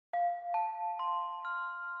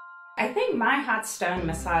I think my hot stone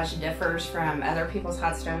massage differs from other people's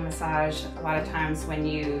hot stone massage. A lot of times when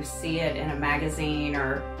you see it in a magazine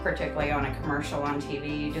or particularly on a commercial on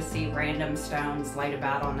TV, you just see random stones laid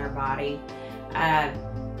about on their body.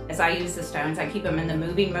 As I use the stones, I keep them in the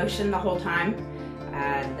moving motion the whole time.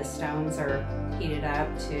 The stones are heated up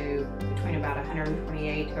to between about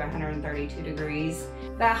 128 to 132 degrees.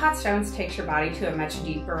 The hot stones takes your body to a much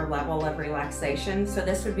deeper level of relaxation, so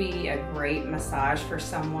this would be a great massage for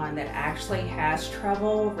someone that actually has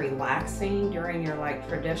trouble relaxing during your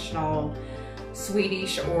traditional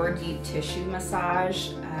Swedish or deep tissue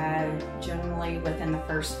massage. Generally within the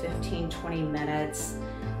first 15-20 minutes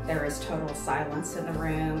there is total silence in the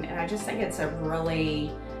room, and I just think it's a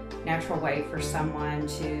really natural way for someone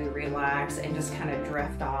to relax and just kind of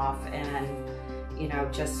drift off and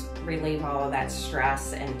just relieve all of that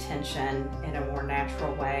stress and tension in a more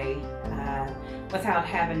natural way without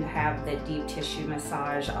having to have the deep tissue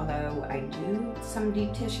massage, although I do some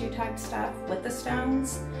deep tissue type stuff with the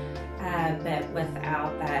stones, but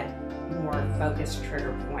without that more focused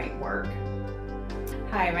trigger point work.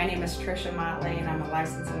 Hi, my name is Tricia Motley and I'm a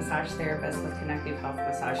licensed massage therapist with Connective Health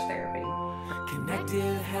Massage Therapy.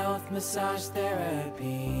 Connective Health Massage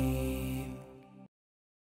Therapy.